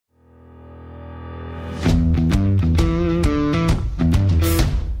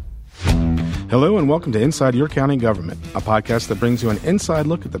Hello and welcome to Inside Your County Government, a podcast that brings you an inside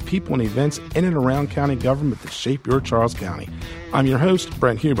look at the people and events in and around county government that shape your Charles County. I'm your host,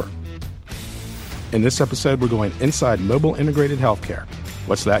 Brent Huber. In this episode, we're going inside mobile integrated healthcare.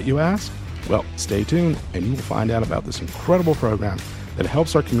 What's that, you ask? Well, stay tuned and you will find out about this incredible program that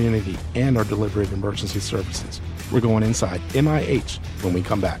helps our community and our delivery of emergency services. We're going inside MIH when we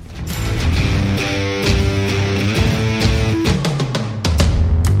come back.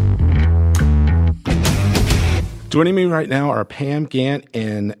 Joining me right now are Pam Gant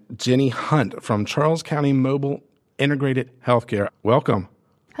and Jenny Hunt from Charles County Mobile Integrated Healthcare. Welcome.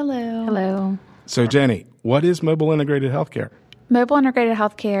 Hello. Hello. So, Jenny, what is Mobile Integrated Healthcare? Mobile Integrated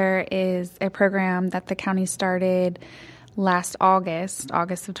Healthcare is a program that the county started last August of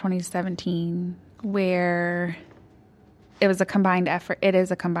 2017, where it was a combined effort. It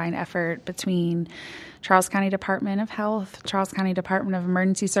is a combined effort between Charles County Department of Health, Charles County Department of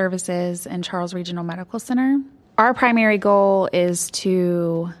Emergency Services, and Charles Regional Medical Center. Our primary goal is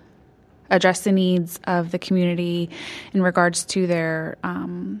to address the needs of the community in regards to their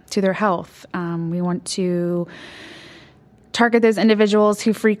health. We want to target those individuals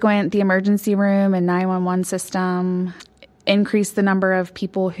who frequent the emergency room and 911 system, increase the number of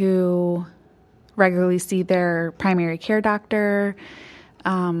people who regularly see their primary care doctor,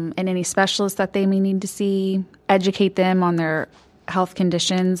 and any specialists that they may need to see, educate them on their health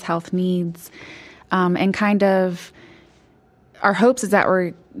conditions, health needs, and kind of our hopes is that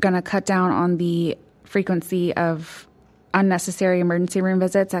we're going to cut down on the frequency of unnecessary emergency room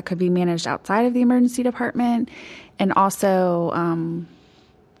visits that could be managed outside of the emergency department, and also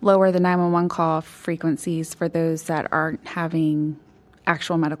lower the 911 call frequencies for those that aren't having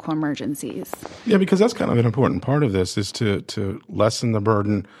actual medical emergencies. Yeah, because that's kind of an important part of this is to lessen the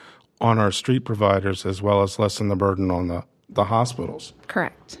burden on our street providers as well as lessen the burden on the hospitals.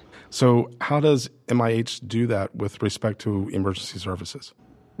 Correct. So how does MIH do that with respect to emergency services?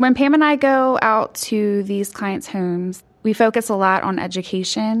 When Pam and I go out to these clients' homes, we focus a lot on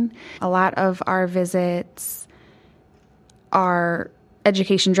education. A lot of our visits are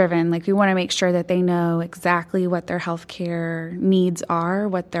education-driven. Like, we want to make sure that they know exactly what their healthcare needs are,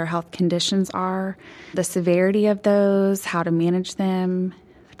 what their health conditions are, the severity of those, how to manage them,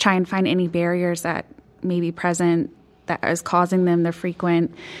 try and find any barriers that may be present that is causing them the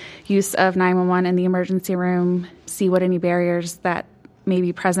frequent use of 911 in the emergency room, see what any barriers that may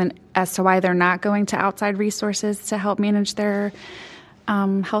be present as to why they're not going to outside resources to help manage their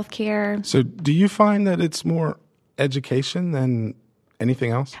health care. So do you find that it's more education than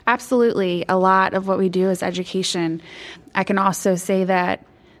anything else? Absolutely. A lot of what we do is education. I can also say that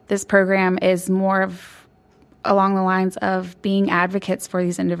this program is more of along the lines of being advocates for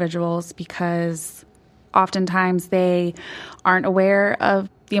these individuals, because oftentimes they aren't aware of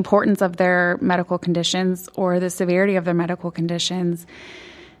the importance of their medical conditions or the severity of their medical conditions,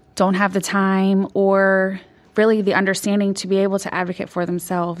 don't have the time or really the understanding to be able to advocate for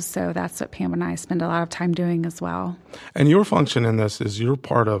themselves. So that's what Pam and I spend a lot of time doing as well. And your function in this is you're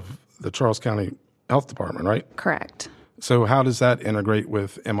part of the Charles County Health Department, right? Correct. So how does that integrate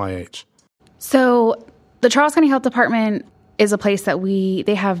with MIH? So the Charles County Health Department is a place that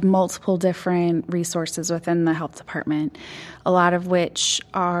they have multiple different resources within the health department, a lot of which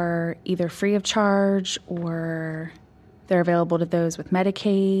are either free of charge or they're available to those with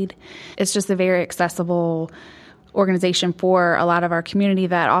Medicaid. It's just a very accessible organization for a lot of our community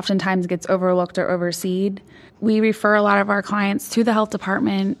that oftentimes gets overlooked or overseen. We refer a lot of our clients to the health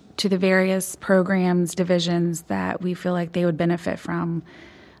department, to the various programs, divisions that we feel like they would benefit from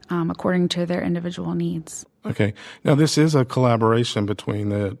according to their individual needs. Okay. Now, this is a collaboration between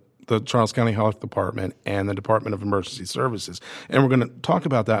the Charles County Health Department and the Department of Emergency Services, and we're going to talk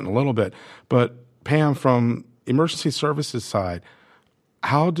about that in a little bit. But Pam, from emergency services side,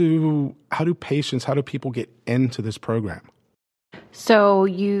 how do people get into this program? So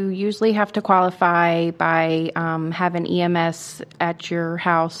you usually have to qualify by having EMS at your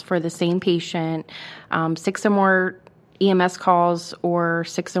house for the same patient, 6 or more EMS calls or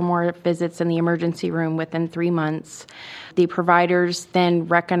 6 or more visits in the emergency room within 3 months. The providers then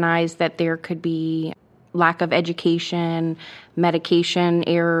recognize that there could be lack of education, medication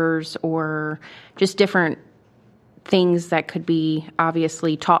errors, or just different things that could be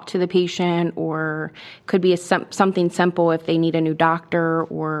obviously taught to the patient, or could be something simple if they need a new doctor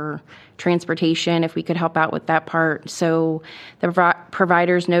or transportation, if we could help out with that part. So the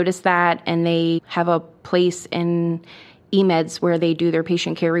providers notice that, and they have a place in eMeds where they do their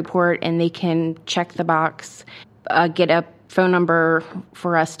patient care report, and they can check the box, get a phone number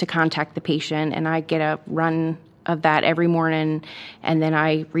for us to contact the patient, and I get a run of that every morning, and then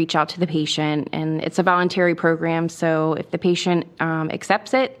I reach out to the patient. And it's a voluntary program, so if the patient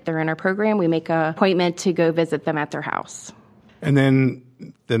accepts it, they're in our program. We make an appointment to go visit them at their house. And then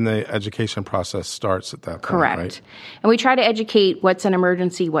the education process starts at that point, correct. Right? And we try to educate what's an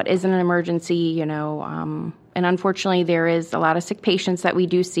emergency, what isn't an emergency, and unfortunately there is a lot of sick patients that we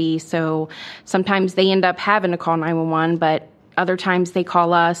do see, so sometimes they end up having to call 911, but other times they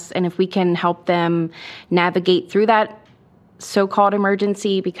call us, and if we can help them navigate through that so-called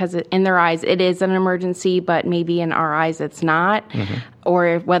emergency, because in their eyes it is an emergency, but maybe in our eyes it's not,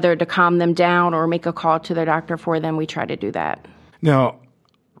 or whether to calm them down or make a call to their doctor for them, we try to do that. Now,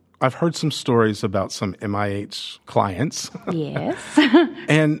 I've heard some stories about some MIH clients. Yes.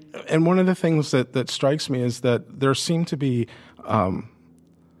 and one of the things that strikes me is that there seem to be a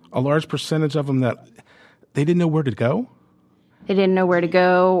large percentage of them that they didn't know where to go. They didn't know where to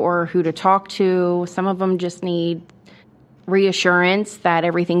go or who to talk to. Some of them just need reassurance that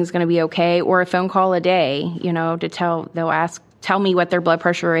everything's going to be okay, or a phone call a day, to tell me what their blood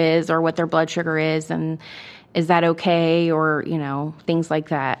pressure is or what their blood sugar is, and is that okay, or, things like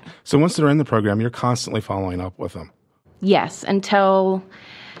that. So once they're in the program, you're constantly following up with them? Yes, until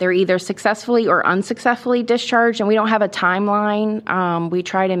they're either successfully or unsuccessfully discharged, and we don't have a timeline. We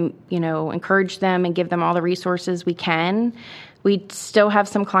try to, encourage them and give them all the resources we can. We still have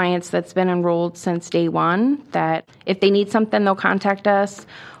some clients that's been enrolled since day one that if they need something, they'll contact us.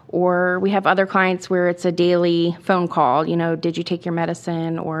 Or we have other clients where it's a daily phone call, did you take your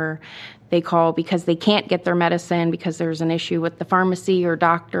medicine? Or they call because they can't get their medicine because there's an issue with the pharmacy or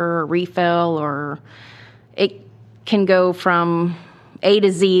doctor or refill, or it can go from A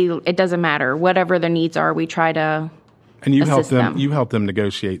to Z. It doesn't matter. Whatever their needs are, we try to And you help assist them. You help them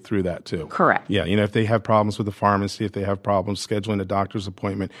negotiate through that too. Correct. Yeah, if they have problems with the pharmacy, if they have problems scheduling a doctor's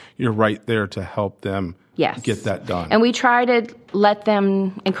appointment, you're right there to help them get that done. And we try to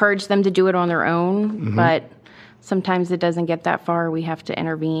encourage them to do it on their own, but sometimes it doesn't get that far. We have to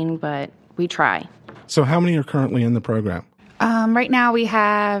intervene, but we try. So how many are currently in the program? Right now we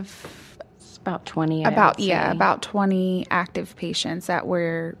have about 20. About 20 active patients that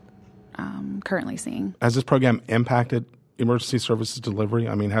we're currently seeing. Has this program impacted emergency services delivery?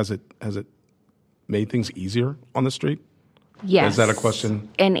 I mean, has it made things easier on the street? Yes. Is that a question?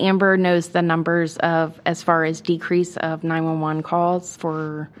 And Amber knows the numbers as far as decrease of 911 calls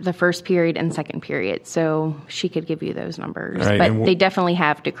for the first period and second period. So she could give you those numbers. Right, but they definitely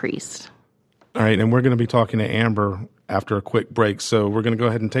have decreased. All right. And we're going to be talking to Amber after a quick break. So we're going to go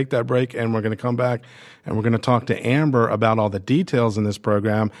ahead and take that break, and we're going to come back and we're going to talk to Amber about all the details in this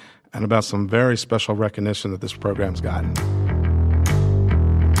program and about some very special recognition that this program's gotten.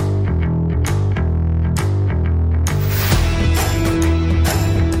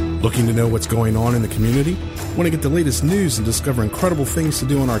 Looking to know what's going on in the community? Want to get the latest news and discover incredible things to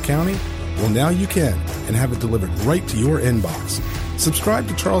do in our county? Well, now you can, and have it delivered right to your inbox. Subscribe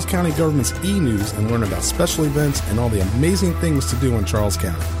to Charles County Government's e-news and learn about special events and all the amazing things to do in Charles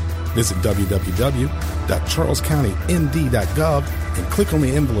County. Visit www.charlescountymd.gov and click on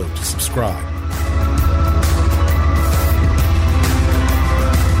the envelope to subscribe.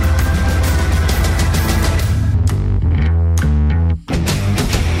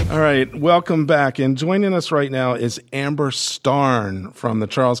 All right, welcome back. And joining us right now is Amber Starn from the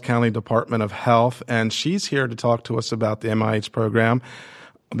Charles County Department of Health, and she's here to talk to us about the MIH program,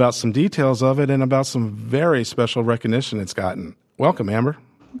 about some details of it, and about some very special recognition it's gotten. Welcome, Amber.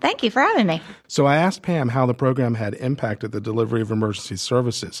 Thank you for having me. So I asked Pam how the program had impacted the delivery of emergency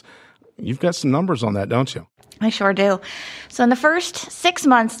services. You've got some numbers on that, don't you? I sure do. So in the first 6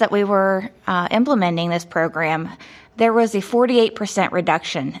 months that we were implementing this program, there was a 48%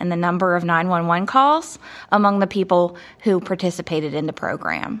 reduction in the number of 911 calls among the people who participated in the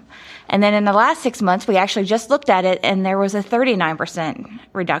program. And then in the last 6 months, we actually just looked at it, and there was a 39%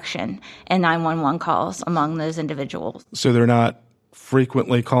 reduction in 911 calls among those individuals. So they're not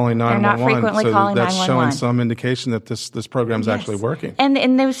frequently calling 911. They're not frequently calling 911. That's showing some indication that this program's actually working.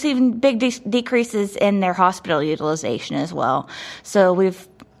 And there's even big decreases in their hospital utilization as well. So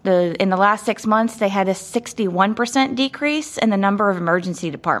in the last 6 months, they had a 61% decrease in the number of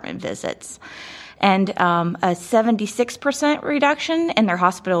emergency department visits, and a 76% reduction in their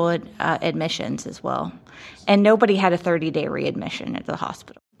hospital admissions as well. And nobody had a 30-day readmission at the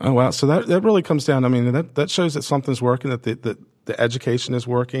hospital. Oh, wow. So that really comes down, I mean, that shows that something's working, that the education is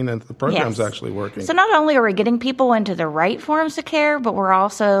working, and the program's actually working. So not only are we getting people into the right forms of care, but we're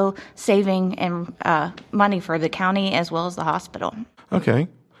also saving money for the county as well as the hospital. Okay.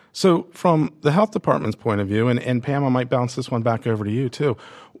 So from the health department's point of view, and Pam, I might bounce this one back over to you too,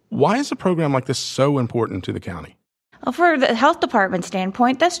 Why is a program like this so important to the county? Well, for the health department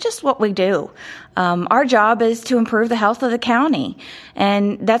standpoint, that's just what we do. Our job is to improve the health of the county,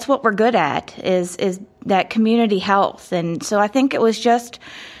 and that's what we're good at, is that community health. And so I think it was just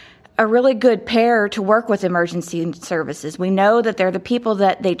a really good pair to work with emergency services. We know that they're the people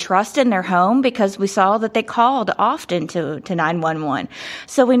that they trust in their home because we saw that they called often to 911.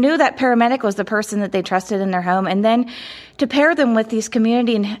 So we knew that paramedic was the person that they trusted in their home. And then to pair them with these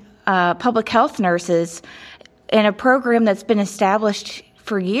community and public health nurses in a program that's been established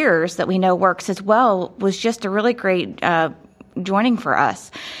for years that we know works as well was just a really great joining for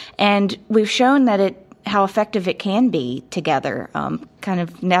us. And we've shown that how effective it can be together. Kind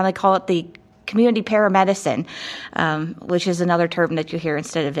of now they call it the community paramedicine, which is another term that you hear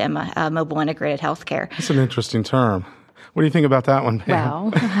instead of EMA, mobile integrated healthcare. That's an interesting term. What do you think about that one,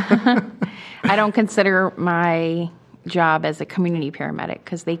 Pam? Well, I don't consider my job as a community paramedic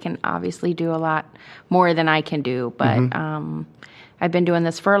because they can obviously do a lot more than I can do. But I've been doing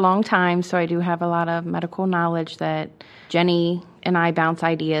this for a long time, so I do have a lot of medical knowledge that Jenny and I bounce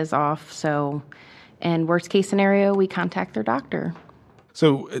ideas off. So in worst case scenario, we contact their doctor.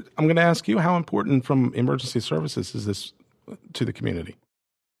 So I'm going to ask you, how important from emergency services is this to the community?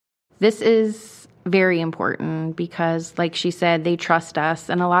 This is very important because, like she said, they trust us.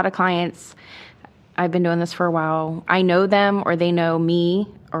 And a lot of clients, I've been doing this for a while, I know them or they know me,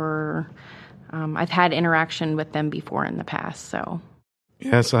 or I've had interaction with them before in the past. So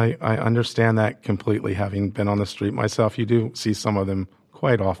yes, I understand that completely. Having been on the street myself, you do see some of them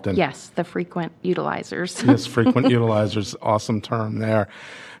quite often. Yes, the frequent utilizers. Yes, frequent utilizers. Awesome term there.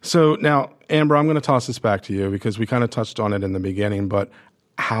 So now, Amber, I'm going to toss this back to you because we kind of touched on it in the beginning, but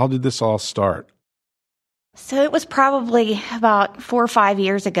how did this all start? So it was probably about 4 or 5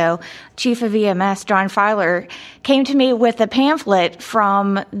 years ago. Chief of EMS, John Filer, came to me with a pamphlet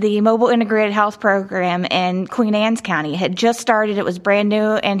from the Mobile Integrated Health Program in Queen Anne's County. It had just started. It was brand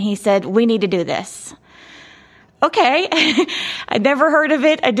new. And he said, we need to do this. Okay. I'd never heard of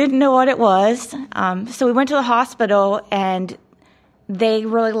it. I didn't know what it was. So we went to the hospital, and they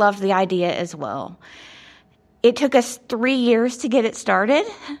really loved the idea as well. It took us 3 years to get it started.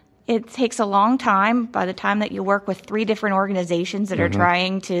 It takes a long time by the time that you work with 3 different organizations that are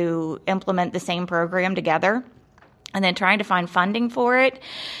trying to implement the same program together, and then trying to find funding for it,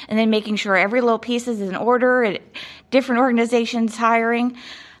 and then making sure every little piece is in order, different organizations hiring.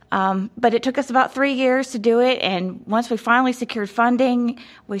 But it took us about 3 years to do it, and once we finally secured funding,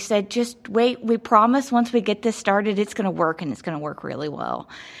 we said, just wait, we promise once we get this started, it's going to work, and it's going to work really well.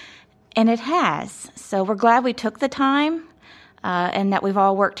 And it has. So we're glad we took the time. And that we've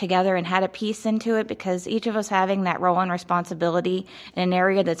all worked together and had a piece into it, because each of us having that role and responsibility in an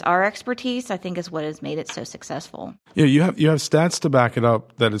area that's our expertise, I think, is what has made it so successful. Yeah, you have stats to back it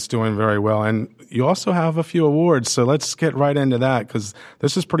up that it's doing very well, and you also have a few awards. So let's get right into that, because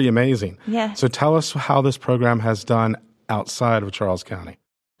this is pretty amazing. Yeah. So tell us how this program has done outside of Charles County.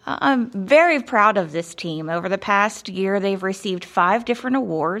 I'm very proud of this team. Over the past year, they've received 5 different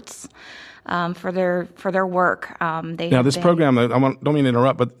awards. For their work. Now, this program, I don't mean to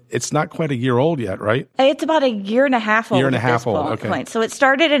interrupt, but it's not quite a year old yet, right? It's about a year and a half old. Year and a half old, okay. Point. So it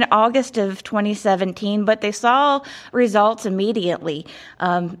started in August of 2017, but they saw results immediately.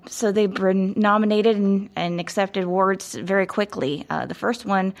 So they've been nominated and accepted awards very quickly. The first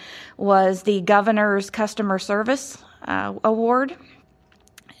one was the Governor's Customer Service Award.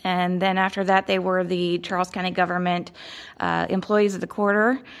 And then after that, they were the Charles County Government Employees of the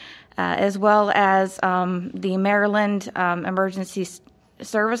Quarter, as well as the Maryland Emergency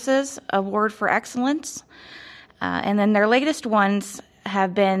Services Award for Excellence. And then their latest ones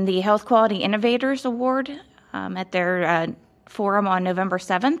have been the Health Quality Innovators Award at their forum on November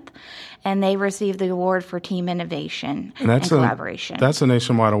 7th, and they received the award for team innovation and collaboration. That's a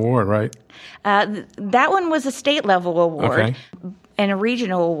nationwide award, right? That one was a state-level award. Okay. And a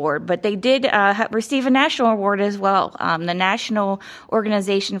regional award, but they did receive a national award as well. The National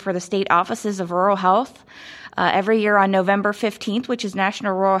Organization for the State Offices of Rural Health, every year on November 15th, which is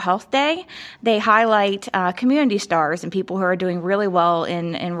National Rural Health Day, they highlight community stars and people who are doing really well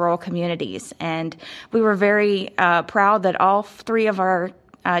in rural communities. And we were very proud that all 3 of our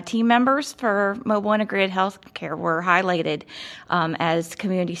team members for Mobile Integrated Healthcare were highlighted as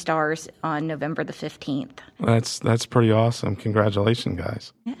community stars on November the 15th. That's pretty awesome. Congratulations,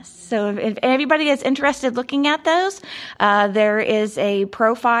 guys. Yes. So if anybody is interested looking at those, there is a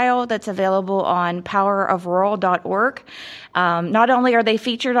profile that's available on powerofrural.org. Not only are they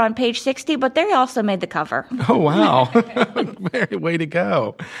featured on page 60, but they also made the cover. Oh, wow. Way to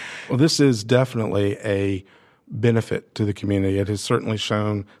go. Well, this is definitely a benefit to the community. It has certainly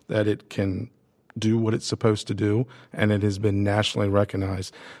shown that it can do what it's supposed to do, and it has been nationally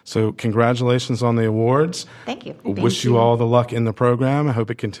recognized. So congratulations on the awards. Thank you. Wish you all the luck in the program. I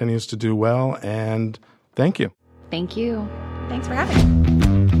hope it continues to do well, and thank you. Thank you. Thanks for having me.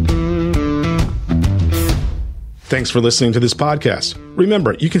 Thanks for listening to this podcast.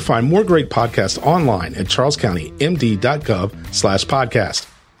 Remember, you can find more great podcasts online at charlescountymd.gov/podcast.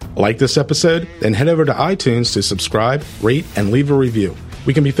 Like this episode? Then head over to iTunes to subscribe, rate, and leave a review.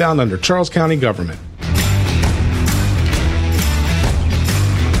 We can be found under Charles County Government.